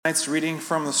Tonight's reading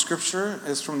from the scripture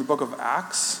is from the book of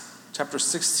Acts, chapter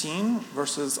 16,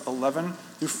 verses 11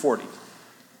 through 40.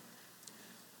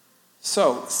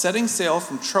 So, setting sail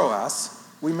from Troas,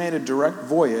 we made a direct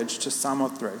voyage to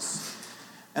Samothrace,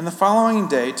 and the following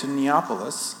day to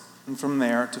Neapolis, and from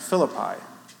there to Philippi,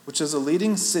 which is a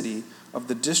leading city of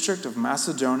the district of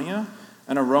Macedonia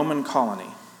and a Roman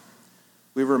colony.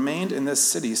 We remained in this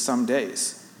city some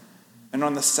days. And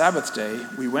on the Sabbath day,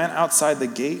 we went outside the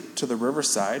gate to the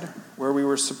riverside, where we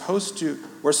supposed there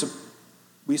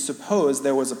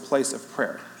was a place of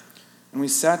prayer. And we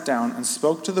sat down and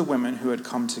spoke to the women who had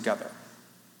come together.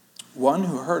 One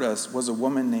who heard us was a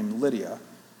woman named Lydia,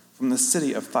 from the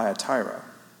city of Thyatira,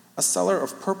 a seller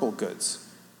of purple goods,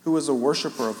 who was a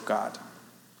worshiper of God.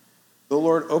 The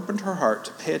Lord opened her heart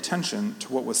to pay attention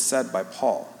to what was said by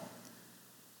Paul.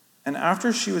 And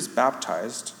after she was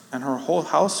baptized, and her whole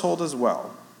household as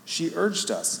well, she urged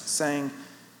us, saying,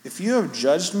 "If you have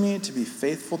judged me to be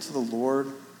faithful to the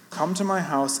Lord, come to my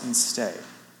house and stay."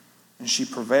 And she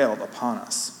prevailed upon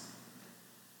us.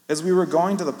 As we were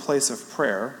going to the place of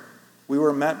prayer, we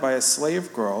were met by a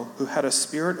slave girl who had a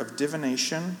spirit of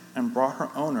divination and brought her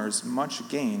owners much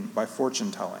gain by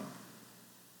fortune-telling.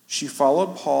 She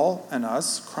followed Paul and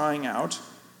us, crying out,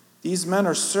 "These men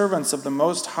are servants of the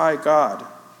Most High God,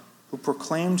 who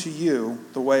proclaim to you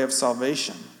the way of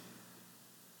salvation."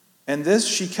 And this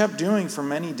she kept doing for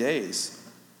many days.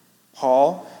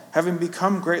 Paul, having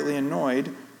become greatly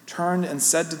annoyed, turned and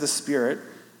said to the spirit,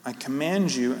 "I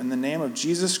command you in the name of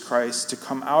Jesus Christ to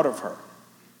come out of her."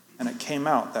 And it came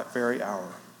out that very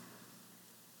hour.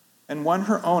 And when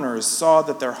her owners saw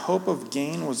that their hope of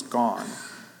gain was gone,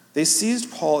 they seized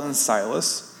Paul and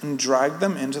Silas and dragged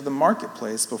them into the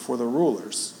marketplace before the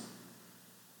rulers.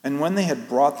 And when they had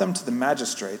brought them to the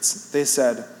magistrates, they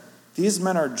said, "These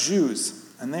men are Jews,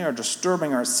 and they are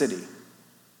disturbing our city.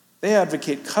 They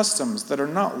advocate customs that are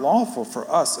not lawful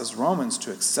for us as Romans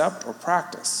to accept or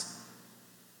practice."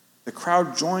 The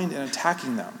crowd joined in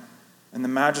attacking them, and the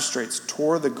magistrates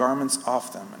tore the garments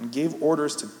off them and gave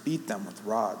orders to beat them with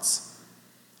rods.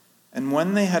 And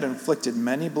when they had inflicted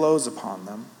many blows upon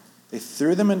them, they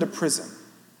threw them into prison,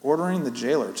 ordering the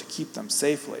jailer to keep them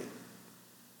safely.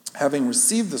 Having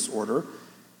received this order,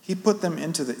 he put them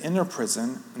into the inner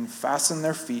prison and fastened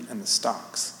their feet in the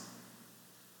stocks.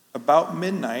 About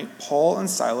midnight, Paul and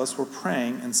Silas were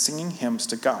praying and singing hymns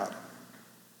to God,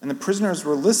 and the prisoners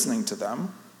were listening to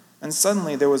them, and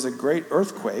suddenly there was a great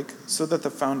earthquake, so that the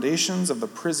foundations of the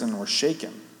prison were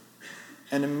shaken.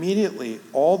 And immediately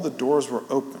all the doors were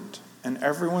opened, and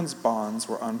everyone's bonds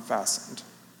were unfastened.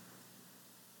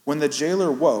 When the jailer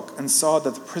woke and saw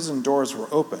that the prison doors were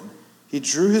open, he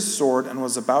drew his sword and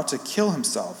was about to kill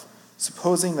himself,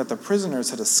 supposing that the prisoners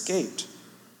had escaped.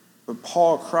 But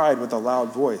Paul cried with a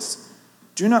loud voice,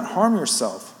 "Do not harm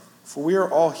yourself, for we are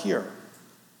all here."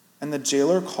 And the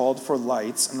jailer called for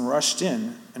lights and rushed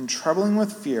in, and trembling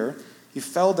with fear, he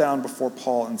fell down before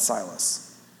Paul and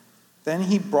Silas. Then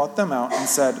he brought them out and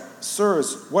said,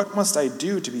 "Sirs, what must I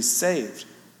do to be saved?"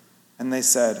 And they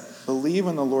said, "Believe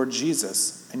in the Lord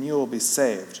Jesus, and you will be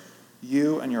saved,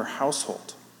 you and your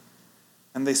household."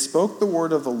 And they spoke the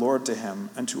word of the Lord to him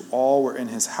and to all who were in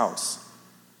his house.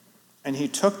 And he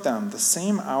took them the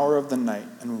same hour of the night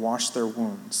and washed their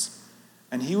wounds.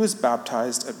 And he was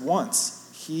baptized at once,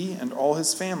 he and all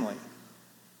his family.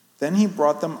 Then he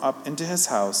brought them up into his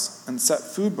house and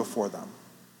set food before them.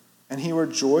 And he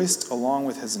rejoiced along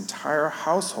with his entire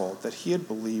household that he had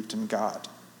believed in God.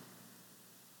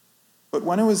 But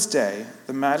when it was day,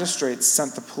 the magistrates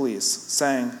sent the police,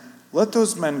 saying, "Let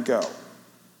those men go."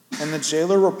 And the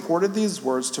jailer reported these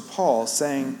words to Paul,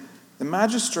 saying, "The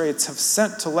magistrates have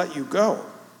sent to let you go.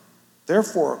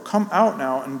 Therefore, come out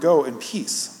now and go in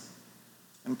peace."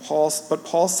 But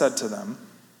Paul said to them,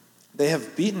 "They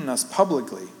have beaten us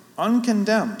publicly,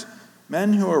 uncondemned,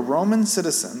 men who are Roman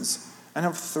citizens, and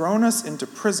have thrown us into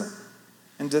prison.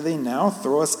 And do they now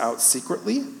throw us out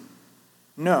secretly?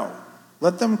 No,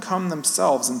 let them come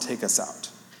themselves and take us out."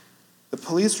 The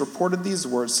police reported these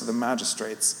words to the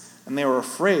magistrates, and they were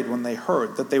afraid when they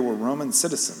heard that they were Roman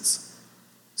citizens.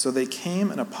 So they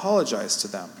came and apologized to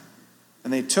them,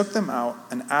 and they took them out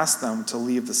and asked them to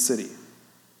leave the city.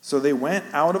 So they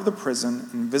went out of the prison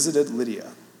and visited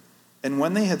Lydia. And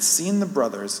when they had seen the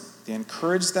brothers, they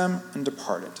encouraged them and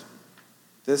departed.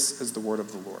 This is the word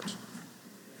of the Lord.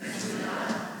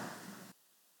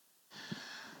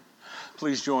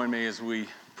 Please join me as we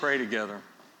pray together.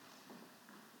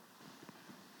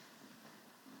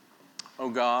 Oh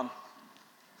God,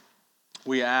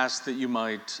 we ask that you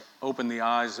might open the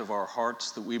eyes of our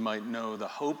hearts, that we might know the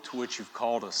hope to which you've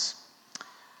called us.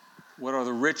 What are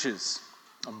the riches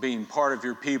of being part of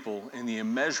your people and the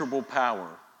immeasurable power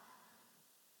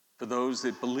for those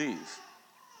that believe.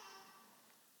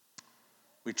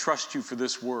 We trust you for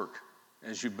this work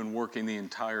as you've been working the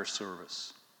entire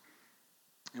service.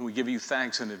 And we give you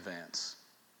thanks in advance.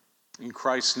 In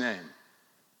Christ's name,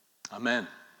 amen.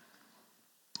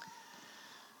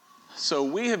 So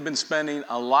we have been spending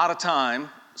a lot of time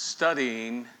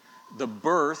studying the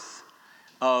birth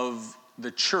of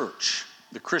the church,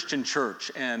 the Christian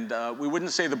church. And we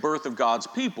wouldn't say the birth of God's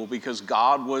people because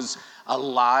God was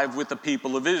alive with the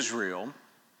people of Israel.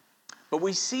 But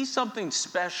we see something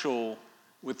special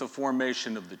with the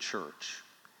formation of the church.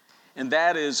 And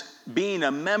that is being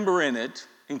a member in it,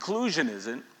 inclusion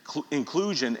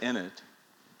in it,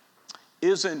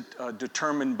 isn't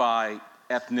determined by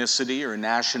ethnicity or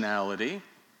nationality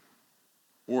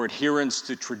or adherence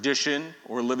to tradition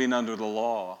or living under the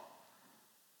law,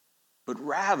 but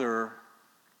rather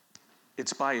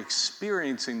it's by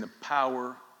experiencing the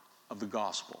power of the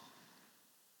gospel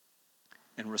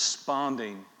and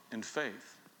responding in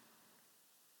faith.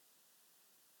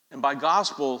 And by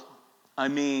gospel, I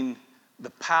mean the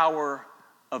power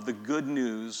of the good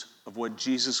news of what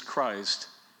Jesus Christ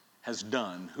has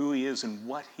done, who he is and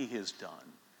what he has done.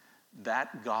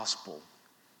 That gospel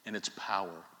and its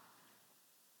power.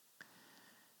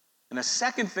 And a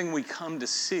second thing we come to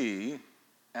see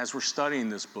as we're studying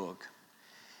this book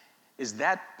is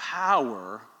that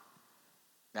power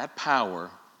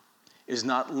is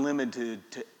not limited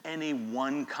to any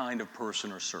one kind of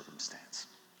person or circumstance.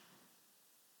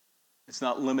 It's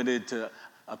not limited to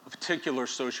a particular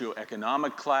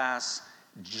socioeconomic class,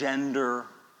 gender,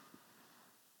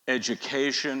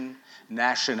 education,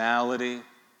 nationality.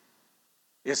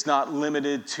 It's not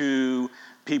limited to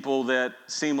people that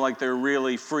seem like they're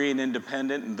really free and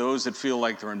independent and those that feel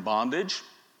like they're in bondage.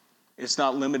 It's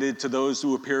not limited to those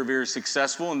who appear very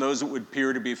successful and those that would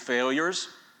appear to be failures.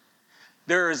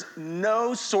 There is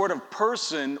no sort of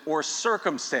person or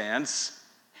circumstance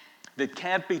that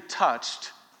can't be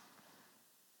touched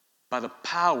by the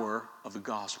power of the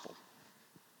gospel.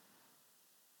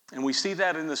 And we see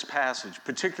that in this passage,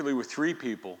 particularly with three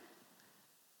people,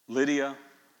 Lydia,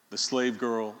 the slave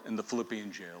girl, and the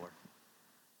Philippian jailer.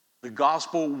 The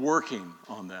gospel working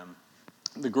on them.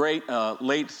 The great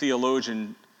late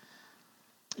theologian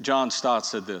John Stott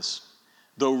said this: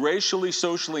 though racially,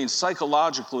 socially, and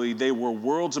psychologically they were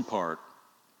worlds apart,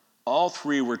 all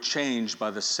three were changed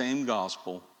by the same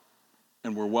gospel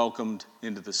and were welcomed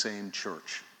into the same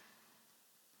church.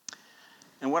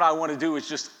 And what I want to do is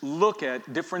just look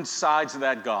at different sides of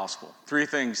that gospel. Three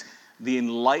things: the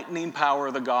enlightening power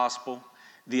of the gospel,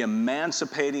 the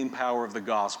emancipating power of the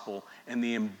gospel, and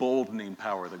the emboldening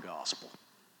power of the gospel.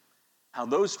 How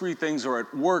those three things are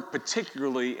at work,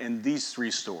 particularly in these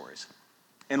three stories.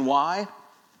 And why?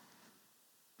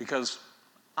 Because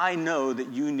I know that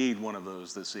you need one of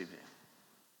those this evening.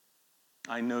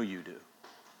 I know you do.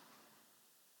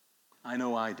 I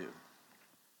know I do.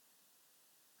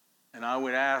 And I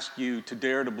would ask you to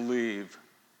dare to believe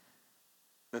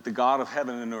that the God of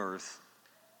heaven and earth,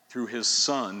 through his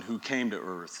Son who came to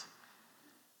earth,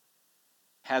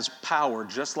 has power,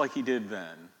 just like he did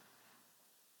then,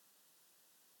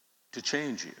 to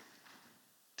change you,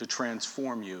 to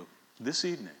transform you this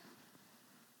evening,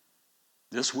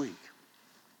 this week.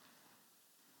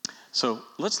 So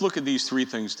let's look at these three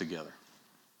things together.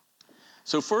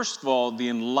 So first of all, the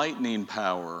enlightening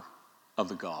power of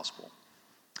the gospel.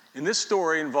 And this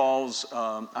story involves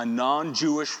a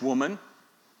non-Jewish woman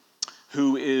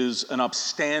who is an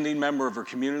upstanding member of her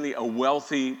community, a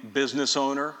wealthy business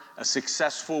owner, a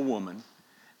successful woman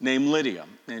named Lydia.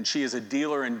 And she is a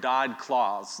dealer in dyed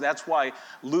cloths. That's why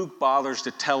Luke bothers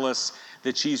to tell us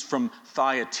that she's from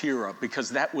Thyatira, because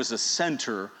that was a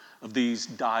center of these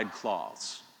dyed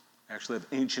cloths. Actually, have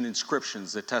ancient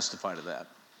inscriptions that testify to that.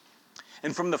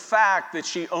 And from the fact that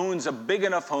she owns a big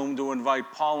enough home to invite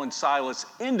Paul and Silas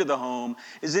into the home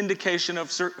is indication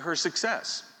of her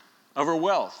success, of her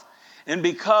wealth. And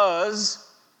because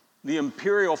the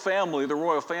imperial family, the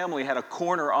royal family, had a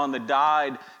corner on the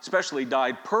dyed, especially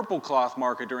dyed purple cloth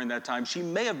market during that time, she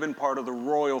may have been part of the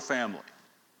royal family,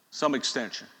 some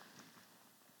extension.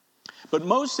 But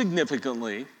most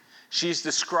significantly, she's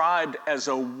described as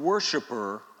a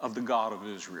worshiper of the God of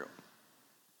Israel.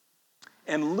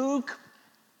 And Luke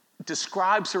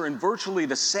describes her in virtually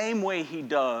the same way he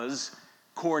does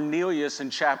Cornelius in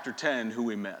chapter 10, who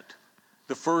we met,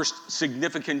 the first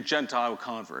significant Gentile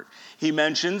convert. He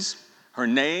mentions her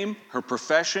name, her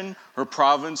profession, her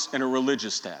province, and her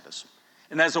religious status.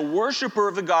 And as a worshiper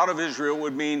of the God of Israel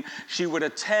would mean she would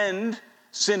attend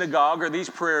synagogue or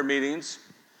these prayer meetings.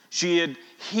 She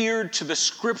adhered to the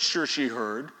scripture she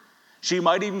heard. She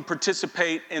might even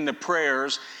participate in the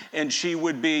prayers, and she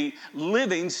would be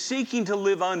seeking to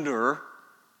live under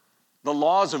the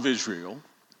laws of Israel,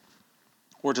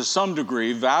 or to some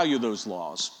degree value those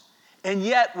laws. And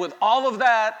yet, with all of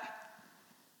that,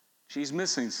 she's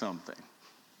missing something.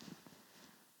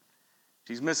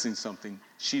 She's missing something.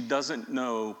 She doesn't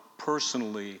know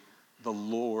personally the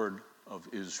Lord of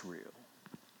Israel.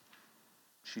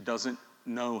 She doesn't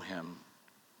know him.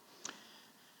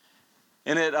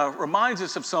 And it reminds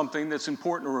us of something that's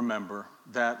important to remember,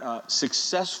 that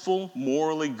successful,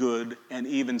 morally good, and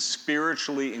even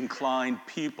spiritually inclined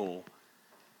people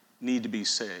need to be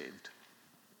saved.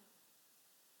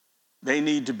 They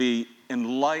need to be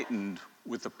enlightened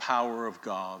with the power of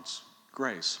God's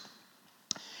grace.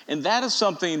 And that is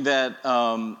something that,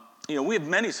 we have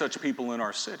many such people in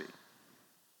our city.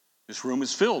 This room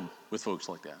is filled with folks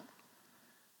like that.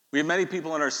 We have many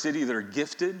people in our city that are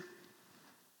gifted,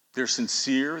 they're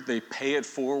sincere, they pay it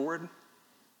forward,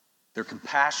 they're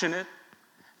compassionate,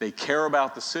 they care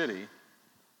about the city.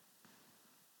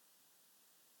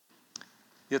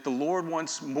 Yet the Lord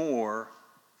wants more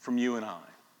from you and I.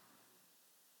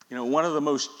 One of the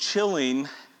most chilling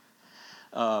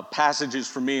passages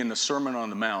for me in the Sermon on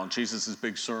the Mount, Jesus'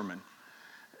 big sermon,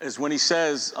 is when he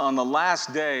says, on the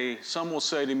last day, some will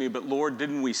say to me, but Lord,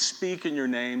 didn't we speak in your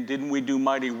name? Didn't we do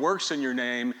mighty works in your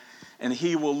name? And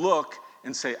he will look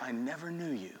and say, I never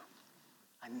knew you.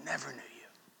 I never knew you.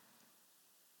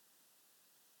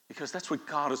 Because that's what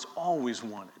God has always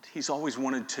wanted. He's always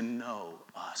wanted to know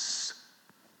us.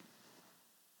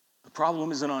 The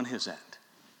problem isn't on his end.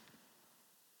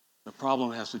 The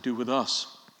problem has to do with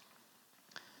us.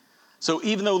 So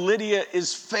even though Lydia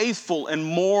is faithful and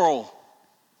moral,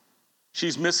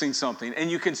 she's missing something. And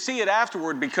you can see it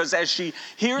afterward, because as she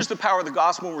hears the power of the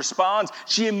gospel and responds,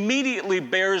 she immediately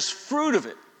bears fruit of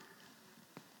it.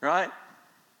 Right?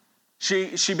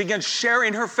 She begins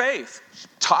sharing her faith,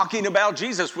 talking about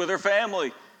Jesus with her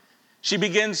family. She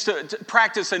begins to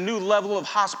practice a new level of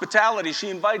hospitality. She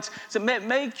invites,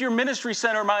 make your ministry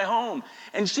center my home.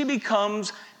 And she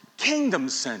becomes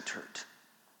kingdom-centered.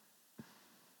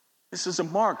 This is a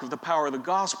mark of the power of the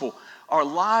gospel. Our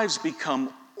lives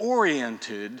become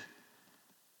oriented,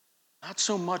 not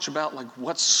so much about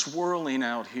what's swirling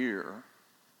out here,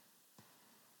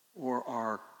 or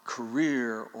our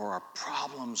career, or our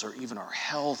problems, or even our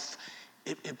health.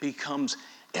 It becomes,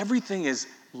 everything is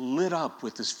lit up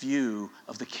with this view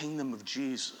of the kingdom of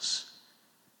Jesus,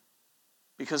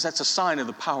 because that's a sign of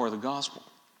the power of the gospel.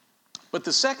 But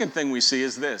the second thing we see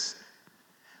is this,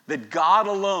 that God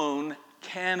alone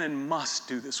can and must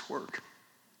do this work.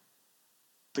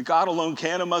 That God alone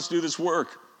can and must do this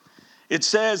work. It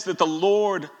says that the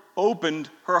Lord opened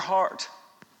her heart.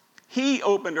 He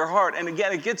opened her heart. And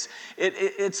again,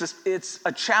 it's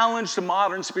a challenge to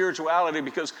modern spirituality,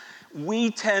 because we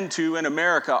tend to, in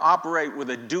America, operate with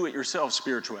a do-it-yourself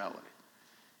spirituality.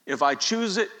 If I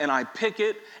choose it and I pick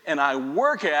it and I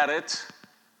work at it,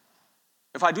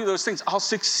 if I do those things, I'll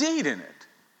succeed in it.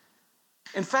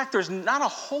 In fact, there's not a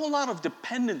whole lot of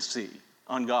dependency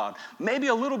on God. Maybe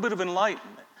a little bit of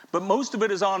enlightenment, but most of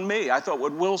it is on me. I thought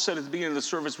what Will said at the beginning of the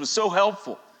service was so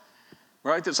helpful,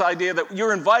 right? This idea that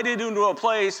you're invited into a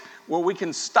place where we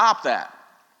can stop that,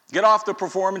 get off the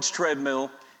performance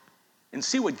treadmill, and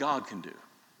see what God can do.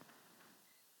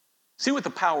 See what the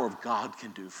power of God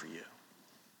can do for you.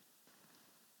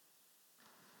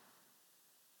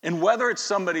 And whether it's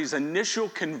somebody's initial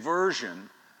conversion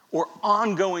or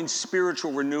ongoing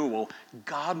spiritual renewal,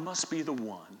 God must be the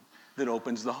one that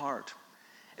opens the heart.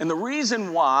 And the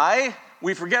reason why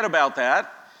we forget about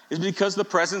that is because of the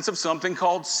presence of something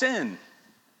called sin.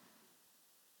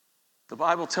 The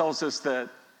Bible tells us that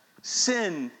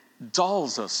sin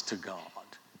dulls us to God.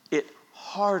 It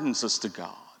hardens us to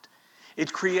God.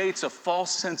 It creates a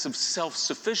false sense of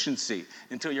self-sufficiency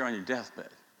until you're on your deathbed.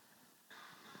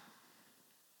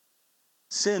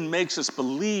 Sin makes us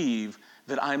believe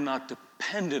that I'm not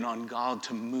dependent on God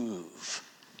to move.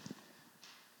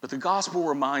 But the gospel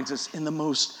reminds us in the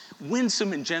most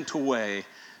winsome and gentle way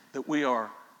that we are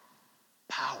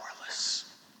powerless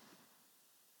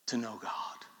to know God.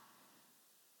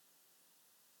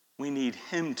 We need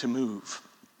him to move.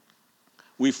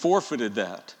 We forfeited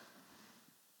that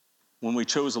when we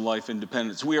chose a life in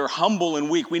dependence. We are humble and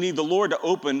weak. We need the Lord to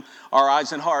open our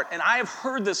eyes and heart. And I have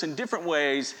heard this in different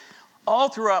ways all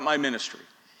throughout my ministry.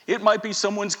 It might be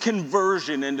someone's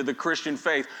conversion into the Christian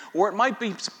faith, or it might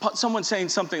be someone saying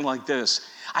something like this: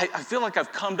 I feel like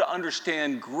I've come to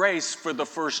understand grace for the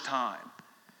first time.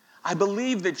 I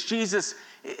believe that Jesus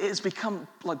it's become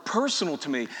like personal to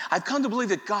me. I've come to believe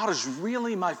that God is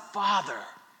really my Father,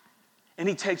 and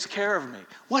he takes care of me.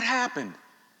 What happened?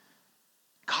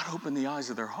 God opened the eyes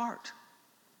of their heart.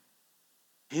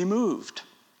 He moved.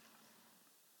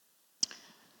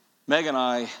 Meg and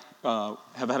I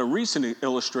have had a recent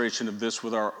illustration of this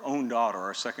with our own daughter,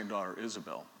 our second daughter,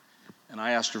 Isabel. And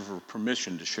I asked her for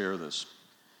permission to share this.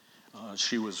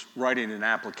 She was writing an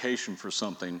application for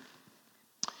something.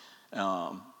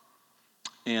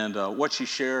 And what she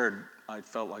shared, I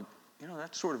felt like,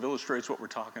 that sort of illustrates what we're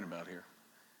talking about here.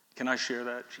 Can I share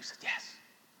that? She said, yes,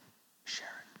 share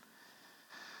it.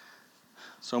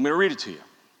 So I'm going to read it to you.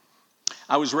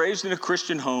 I was raised in a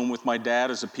Christian home with my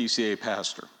dad as a PCA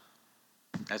pastor.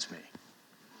 That's me.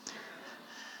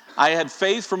 I had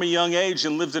faith from a young age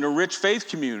and lived in a rich faith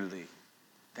community.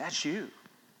 That's you.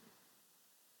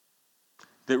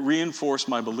 That reinforced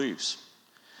my beliefs.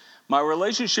 My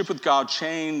relationship with God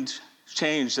changed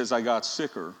as I got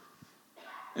sicker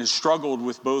and struggled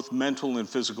with both mental and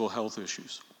physical health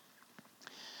issues.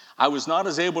 I was not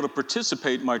as able to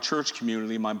participate in my church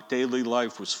community. My daily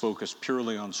life was focused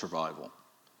purely on survival.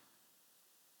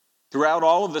 Throughout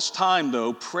all of this time,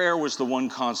 though, prayer was the one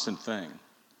constant thing.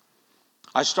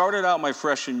 I started out my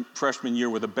freshman year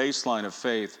with a baseline of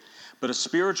faith, but a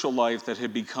spiritual life that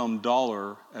had become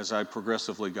duller as I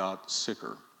progressively got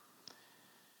sicker.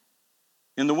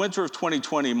 In the winter of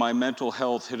 2020, my mental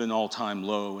health hit an all-time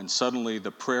low, and suddenly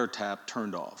the prayer tap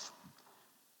turned off.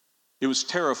 It was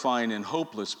terrifying and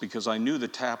hopeless because I knew the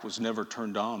tap was never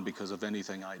turned on because of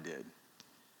anything I did.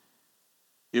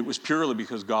 It was purely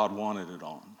because God wanted it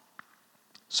on.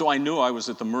 So I knew I was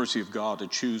at the mercy of God to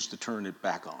choose to turn it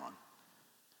back on.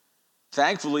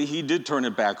 Thankfully, he did turn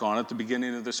it back on at the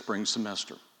beginning of the spring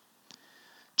semester.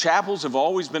 Chapels have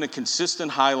always been a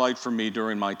consistent highlight for me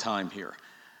during my time here.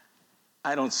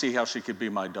 I don't see how she could be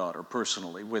my daughter,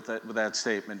 personally, with that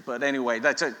statement. But anyway,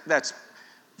 that's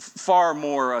far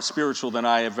more spiritual than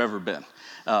I have ever been.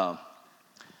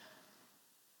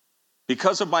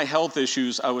 Because of my health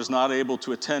issues, I was not able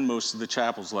to attend most of the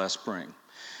chapels last spring.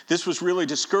 This was really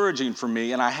discouraging for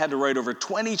me, and I had to write over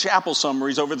 20 chapel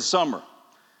summaries over the summer.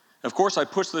 Of course, I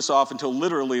pushed this off until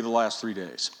literally the last 3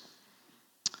 days.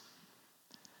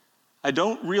 I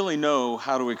don't really know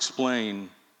how to explain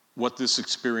what this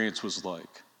experience was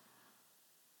like.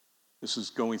 This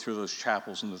is going through those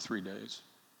chapels in the 3 days.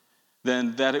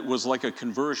 Then that it was like a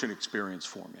conversion experience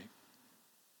for me.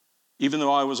 Even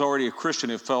though I was already a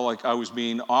Christian, it felt like I was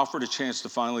being offered a chance to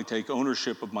finally take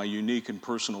ownership of my unique and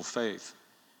personal faith.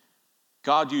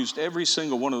 God used every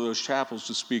single one of those chapels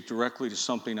to speak directly to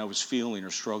something I was feeling or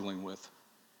struggling with.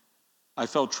 I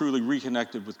felt truly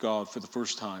reconnected with God for the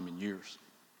first time in years.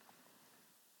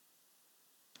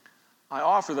 I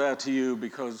offer that to you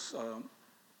because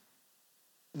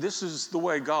this is the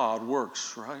way God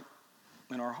works, right?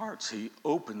 In our hearts. He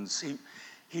opens,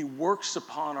 he works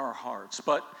upon our hearts.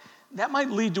 But that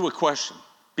might lead to a question,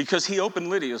 because he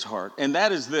opened Lydia's heart, and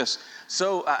that is this.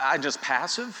 So I just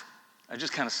passive? I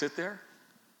just kind of sit there?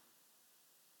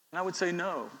 And I would say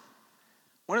no.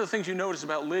 One of the things you notice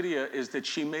about Lydia is that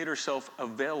she made herself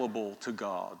available to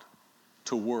God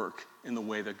to work in the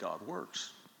way that God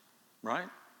works, right?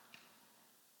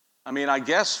 I mean, I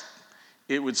guess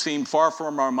it would seem far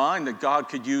from our mind that God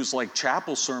could use like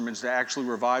chapel sermons to actually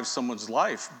revive someone's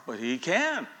life, but he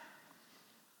can.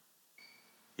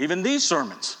 Even these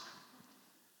sermons.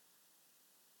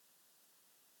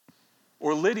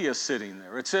 Or Lydia sitting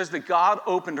there. It says that God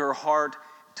opened her heart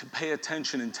to pay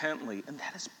attention intently, and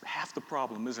that is half the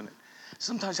problem, isn't it?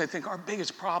 Sometimes I think our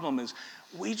biggest problem is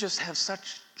we just have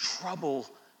such trouble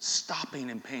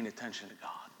stopping and paying attention to God.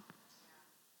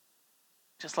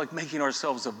 Just like making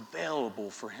ourselves available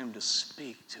for him to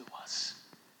speak to us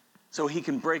so he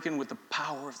can break in with the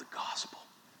power of the gospel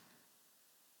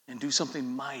and do something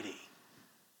mighty.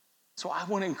 So I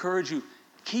want to encourage you,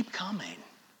 keep coming,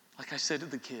 like I said to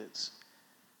the kids.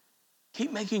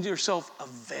 Keep making yourself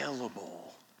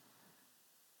available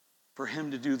for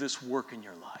him to do this work in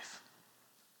your life,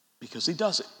 because he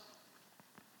does it.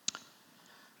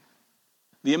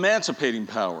 The emancipating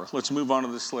power. Let's move on to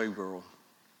the slave girl,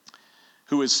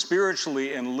 who is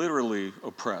spiritually and literally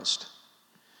oppressed.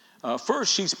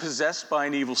 First, she's possessed by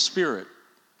an evil spirit.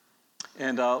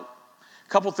 And a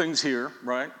couple things here,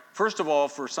 right? First of all,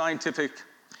 for scientific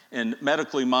and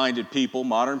medically minded people,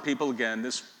 modern people, again,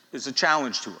 this is a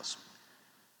challenge to us,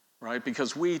 right?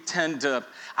 Because we tend to,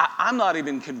 I'm not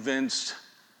even convinced,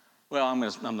 well, I'm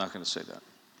not going to say that.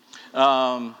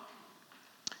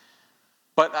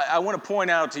 But I want to point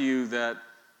out to you that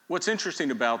what's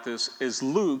interesting about this is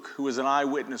Luke, who is an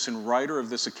eyewitness and writer of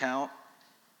this account,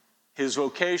 His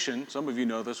vocation, some of you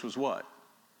know this, was what?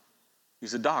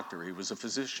 He's a doctor. He was a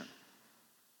physician.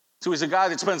 So he's a guy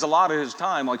that spends a lot of his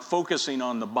time like focusing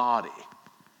on the body.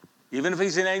 Even if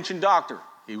he's an ancient doctor,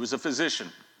 he was a physician.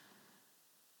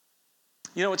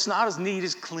 You know, it's not as neat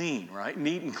as clean, right?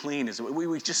 Neat and clean is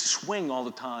we just swing all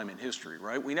the time in history,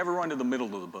 right? We never run to the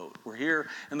middle of the boat. We're here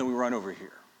and then we run over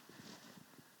here.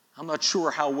 I'm not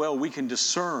sure how well we can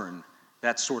discern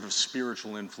that sort of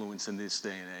spiritual influence in this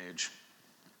day and age.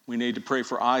 We need to pray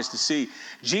for eyes to see.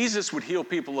 Jesus would heal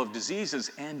people of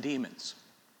diseases and demons.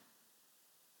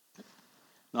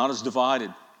 Not as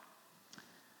divided.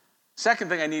 Second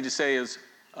thing I need to say is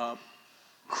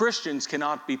Christians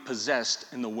cannot be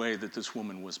possessed in the way that this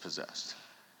woman was possessed.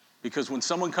 Because when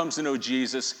someone comes to know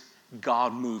Jesus,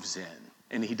 God moves in,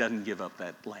 and he doesn't give up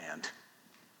that land.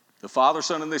 The Father,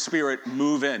 Son, and the Spirit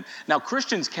move in. Now,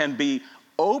 Christians can be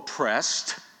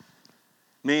oppressed,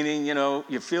 meaning,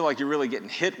 you feel like you're really getting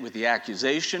hit with the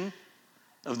accusation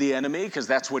of the enemy, because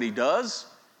that's what he does.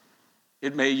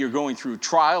 You're going through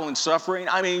trial and suffering.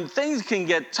 I mean, things can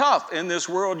get tough. In this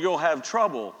world, you'll have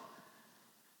trouble.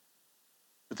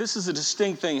 But this is a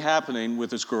distinct thing happening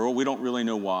with this girl. We don't really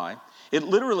know why. It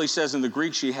literally says in the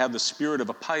Greek she had the spirit of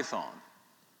a python.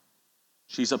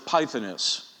 She's a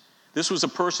pythoness. This was a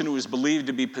person who was believed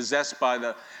to be possessed by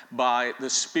the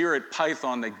spirit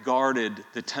python that guarded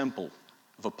the temple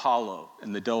of Apollo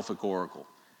in the Delphic Oracle.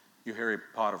 You Harry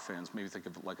Potter fans maybe think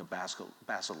of it like a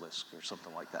basilisk or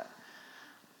something like that.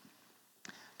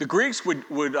 The Greeks would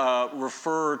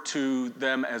refer to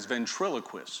them as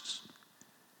ventriloquists,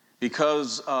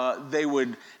 because they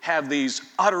would have these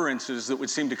utterances that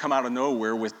would seem to come out of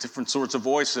nowhere with different sorts of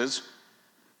voices.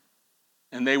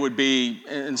 And they would be,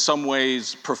 in some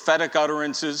ways, prophetic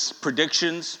utterances,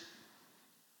 predictions.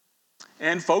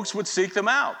 And folks would seek them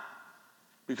out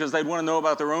because they'd want to know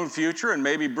about their own future and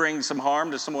maybe bring some harm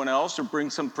to someone else or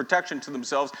bring some protection to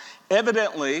themselves.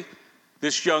 Evidently,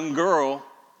 this young girl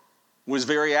was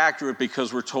very accurate,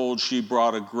 because we're told she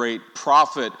brought a great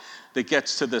profit that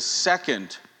gets to the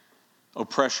second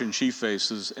oppression she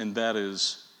faces, and that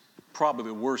is probably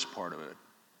the worst part of it.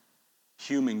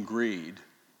 Human greed,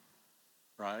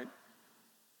 right?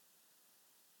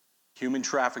 Human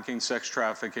trafficking, sex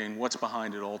trafficking, what's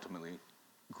behind it ultimately?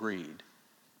 Greed.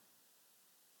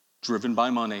 Driven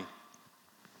by money.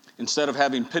 Instead of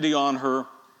having pity on her,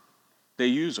 they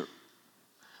use her.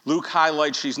 Luke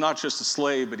highlights she's not just a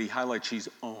slave, but he highlights she's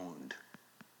owned.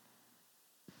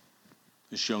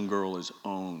 This young girl is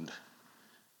owned.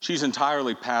 She's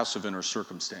entirely passive in her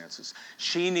circumstances.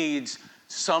 She needs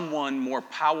someone more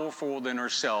powerful than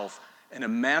herself, an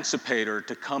emancipator,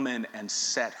 to come in and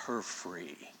set her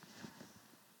free.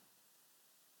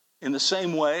 In the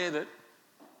same way that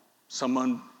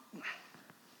someone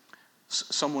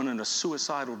in a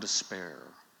suicidal despair,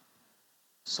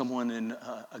 someone in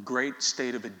a great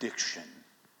state of addiction,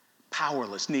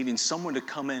 powerless, needing someone to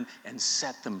come in and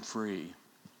set them free.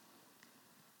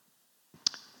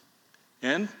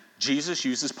 And Jesus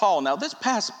uses Paul. Now, this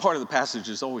part of the passage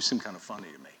has always seemed kind of funny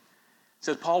to me. It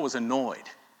says Paul was annoyed,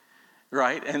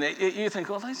 right? And you think,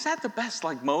 well, is that the best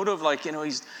motive?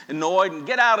 He's annoyed and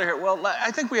get out of here. Well,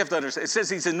 I think we have to understand. It says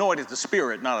he's annoyed at the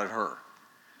Spirit, not at her.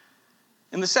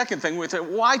 And the second thing, we say,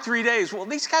 why 3 days? Well,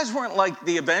 these guys weren't like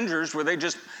the Avengers where they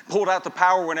just pulled out the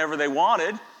power whenever they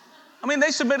wanted. I mean,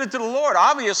 they submitted to the Lord.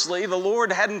 Obviously, the Lord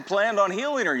hadn't planned on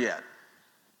healing her yet.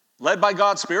 Led by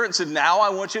God's Spirit, and said, now I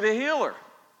want you to heal her.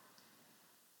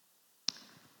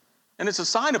 And it's a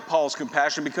sign of Paul's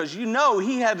compassion, because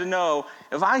he had to know,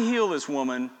 if I heal this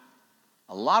woman,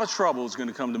 a lot of trouble is going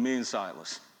to come to me and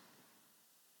Silas.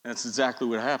 And that's exactly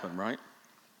what happened, right?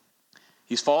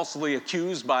 He's falsely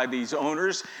accused by these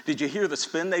owners. Did you hear the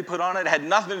spin they put on it? It had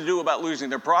nothing to do about losing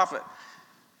their profit.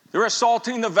 They're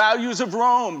assaulting the values of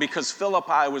Rome, because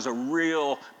Philippi was a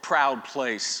real proud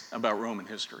place about Roman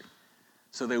history.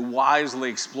 So they wisely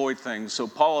exploit things. So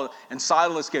Paul and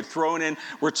Silas get thrown in.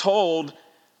 We're told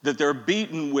that they're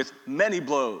beaten with many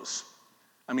blows.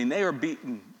 I mean, they are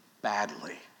beaten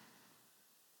badly.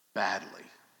 Badly.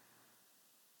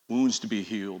 Wounds to be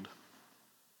healed.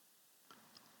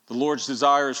 The Lord's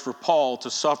desire is for Paul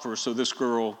to suffer so this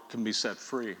girl can be set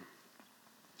free.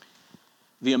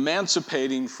 The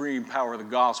emancipating, freeing power of the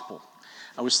gospel.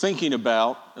 I was thinking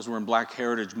about, as we're in Black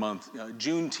Heritage Month,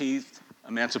 Juneteenth,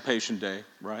 Emancipation Day,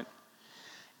 right?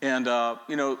 And, I'm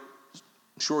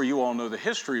sure you all know the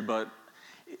history, but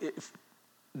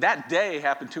that day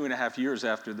happened 2.5 years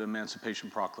after the Emancipation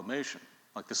Proclamation.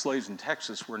 Like, the slaves in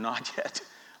Texas were not yet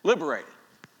liberated.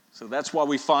 So that's why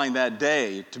we find that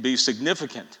day to be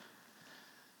significant.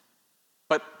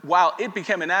 But while it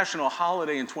became a national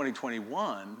holiday in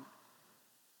 2021,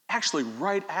 actually,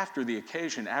 right after the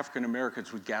occasion, African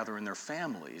Americans would gather in their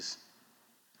families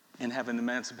and have an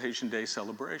Emancipation Day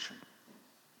celebration.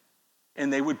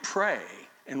 And they would pray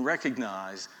and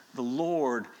recognize the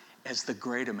Lord as the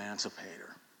great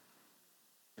emancipator.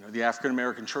 You know, the African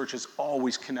American church is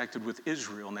always connected with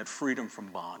Israel and that freedom from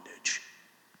bondage.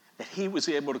 That he was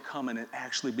able to come in and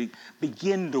actually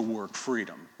begin to work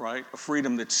freedom, right? A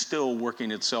freedom that's still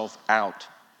working itself out.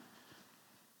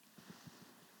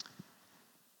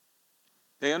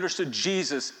 They understood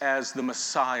Jesus as the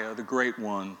Messiah, the great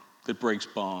one that breaks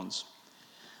bonds.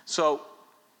 So,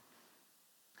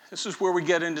 this is where we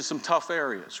get into some tough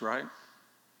areas, right?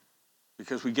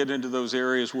 Because we get into those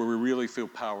areas where we really feel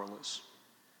powerless,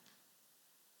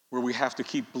 where we have to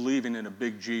keep believing in a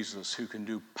big Jesus who can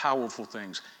do powerful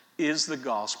things. Is the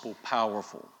gospel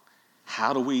powerful?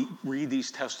 How do we read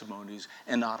these testimonies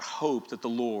and not hope that the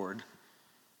Lord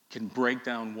can break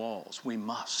down walls? We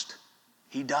must.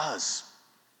 He does.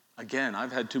 Again,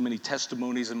 I've had too many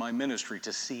testimonies in my ministry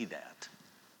to see that.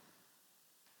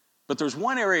 But there's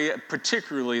one area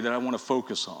particularly that I want to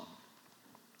focus on.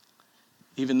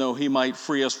 Even though he might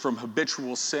free us from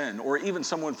habitual sin or even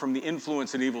someone from the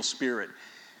influence of an evil spirit.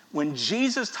 When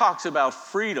Jesus talks about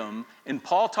freedom, and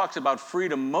Paul talks about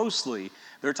freedom mostly,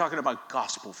 they're talking about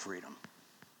gospel freedom.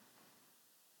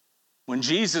 When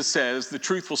Jesus says the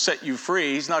truth will set you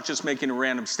free, he's not just making a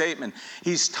random statement.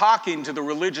 He's talking to the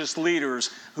religious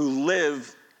leaders who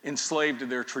live enslaved to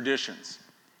their traditions.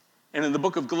 And in the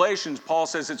book of Galatians, Paul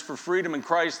says it's for freedom in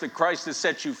Christ that Christ has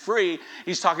set you free.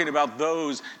 He's talking about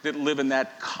those that live in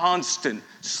that constant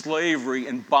slavery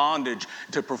and bondage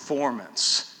to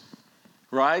performance.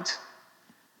 Right?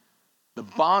 The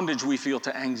bondage we feel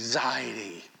to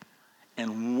anxiety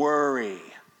and worry.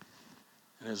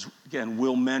 And as, again,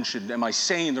 Will mentioned, am I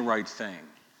saying the right thing?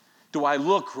 Do I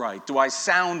look right? Do I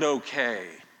sound okay?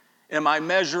 Am I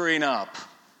measuring up?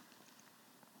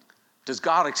 Does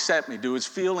God accept me? Do his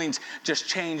feelings just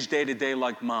change day to day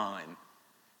like mine?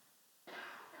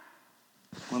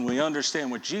 When we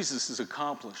understand what Jesus has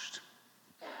accomplished,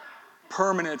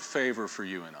 permanent favor for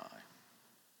you and I.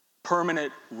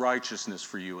 Permanent righteousness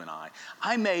for you and I.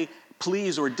 I may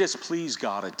please or displease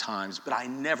God at times, but I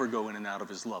never go in and out of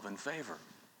his love and favor.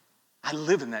 I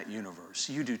live in that universe.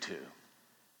 You do too.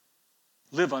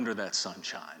 Live under that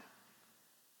sunshine.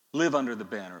 Live under the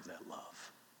banner of that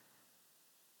love.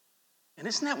 And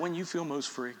isn't that when you feel most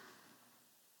free?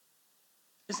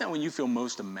 Isn't that when you feel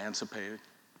most emancipated?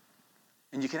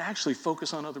 And you can actually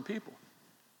focus on other people,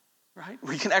 right?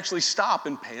 We can actually stop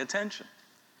and pay attention.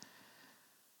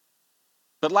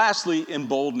 But lastly,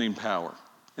 emboldening power.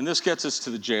 And this gets us to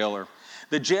the jailer.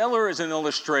 The jailer is an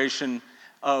illustration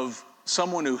of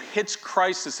someone who hits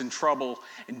crisis and trouble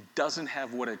and doesn't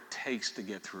have what it takes to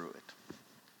get through it.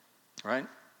 Right?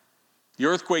 The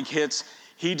earthquake hits,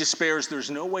 he despairs.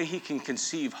 There's no way he can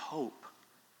conceive hope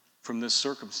from this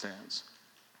circumstance.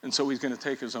 And so he's going to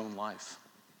take his own life.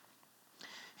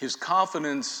 His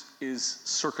confidence is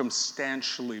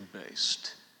circumstantially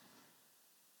based.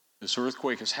 This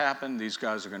earthquake has happened. These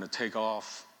guys are going to take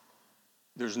off.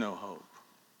 There's no hope.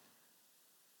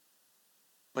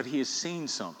 But he has seen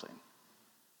something.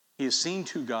 He has seen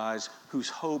two guys whose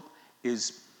hope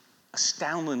is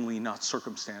astoundingly not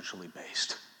circumstantially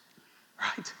based.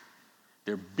 Right?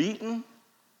 They're beaten.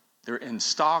 They're in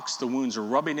stocks. The wounds are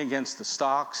rubbing against the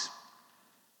stocks.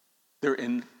 They're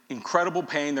in incredible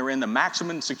pain. They're in the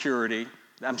maximum security.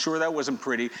 I'm sure that wasn't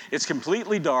pretty. It's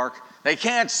completely dark. They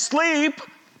can't sleep.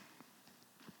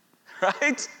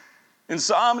 Right?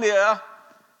 Insomnia,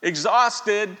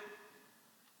 exhausted.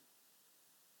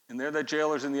 And there the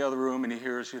jailer's in the other room and he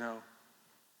hears, so,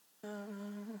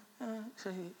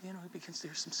 he begins to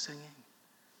hear some singing.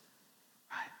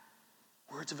 Right?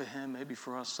 Words of a hymn, maybe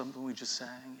for us, something we just sang,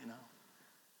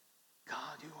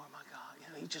 God, you are my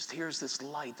God. He just hears this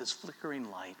light, this flickering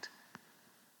light.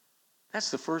 That's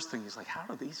the first thing. He's like, how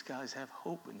do these guys have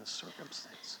hope in this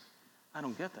circumstance? I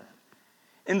don't get that.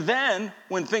 And then,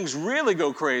 when things really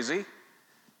go crazy,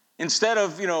 instead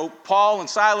of, Paul and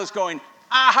Silas going,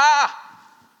 aha,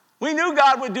 we knew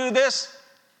God would do this.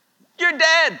 You're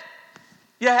dead.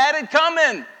 You had it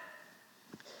coming.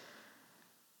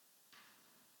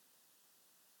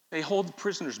 They hold the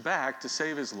prisoners back to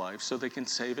save his life so they can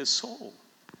save his soul,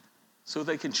 so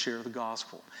they can share the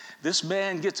gospel. This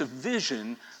man gets a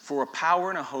vision for a power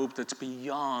and a hope that's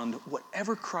beyond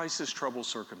whatever crisis, trouble,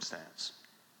 circumstance.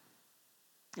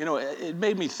 It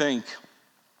made me think,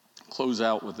 close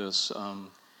out with this,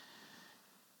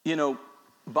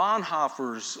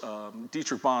 Bonhoeffer's,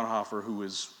 Dietrich Bonhoeffer, who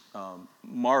was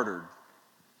martyred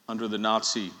under the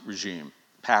Nazi regime,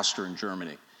 pastor in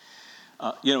Germany.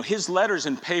 his letters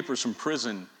and papers from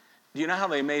prison, do you know how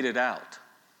they made it out?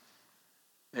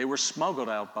 They were smuggled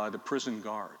out by the prison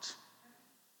guards.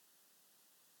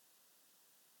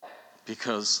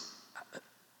 Because,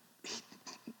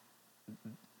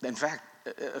 in fact,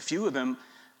 a few of them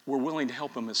were willing to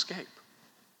help him escape.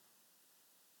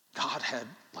 God had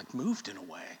moved in a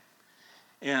way.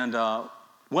 And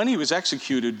when he was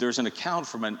executed, there's an account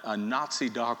from a Nazi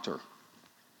doctor.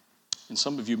 And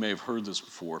some of you may have heard this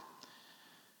before.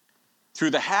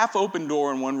 Through the half-open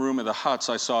door in one room of the huts,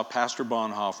 I saw Pastor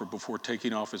Bonhoeffer before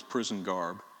taking off his prison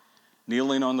garb,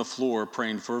 kneeling on the floor,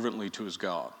 praying fervently to his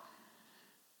God.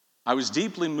 I was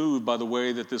deeply moved by the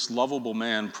way that this lovable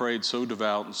man prayed so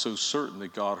devout and so certain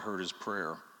that God heard his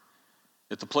prayer.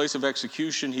 At the place of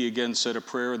execution, he again said a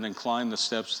prayer and then climbed the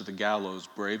steps to the gallows,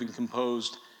 brave and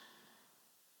composed.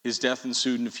 His death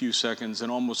ensued in a few seconds. In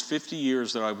almost 50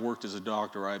 years that I've worked as a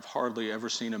doctor, I've hardly ever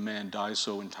seen a man die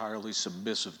so entirely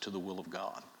submissive to the will of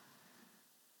God.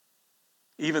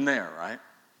 Even there, right?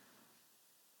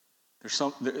 There's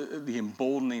the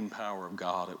emboldening power of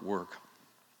God at work.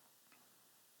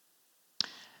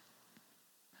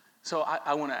 So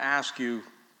I want to ask you,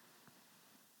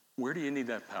 where do you need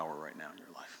that power right now in your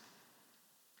life?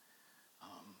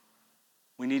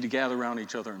 We need to gather around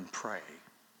each other and pray.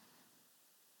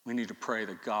 We need to pray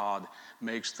that God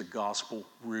makes the gospel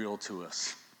real to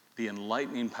us. The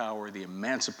enlightening power, the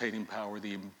emancipating power,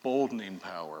 the emboldening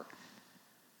power.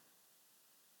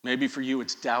 Maybe for you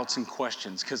it's doubts and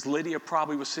questions, because Lydia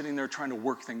probably was sitting there trying to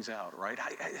work things out, right?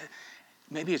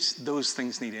 Maybe it's those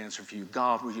things need answer for you.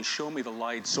 God, will you show me the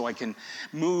light so I can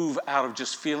move out of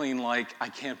just feeling like I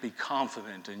can't be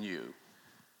confident in you?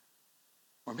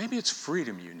 Or maybe it's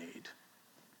freedom you need.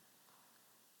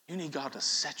 You need God to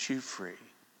set you free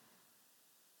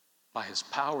by his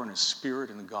power and his spirit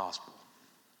in the gospel.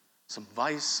 Some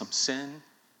vice, some sin,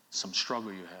 some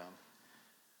struggle you have.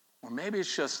 Or maybe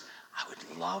it's just, I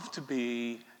would love to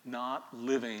be not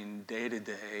living day to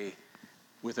day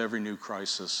with every new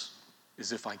crisis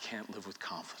as if I can't live with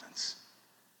confidence.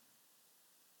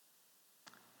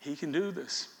 He can do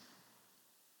this.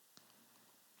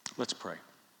 Let's pray.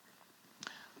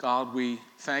 God, we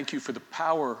thank you for the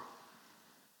power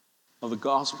of the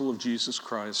gospel of Jesus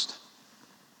Christ.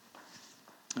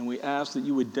 And we ask that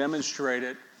you would demonstrate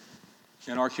it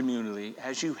in our community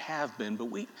as you have been. But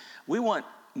we want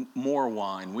more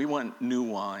wine. We want new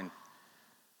wine.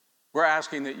 We're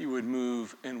asking that you would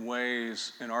move in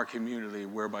ways in our community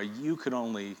whereby you could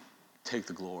only take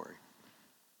the glory.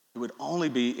 It would only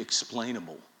be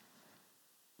explainable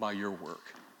by your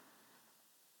work.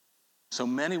 So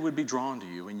many would be drawn to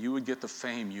you, and you would get the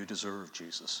fame you deserve,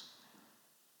 Jesus.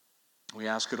 We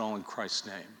ask it all in Christ's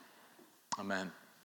name. Amen.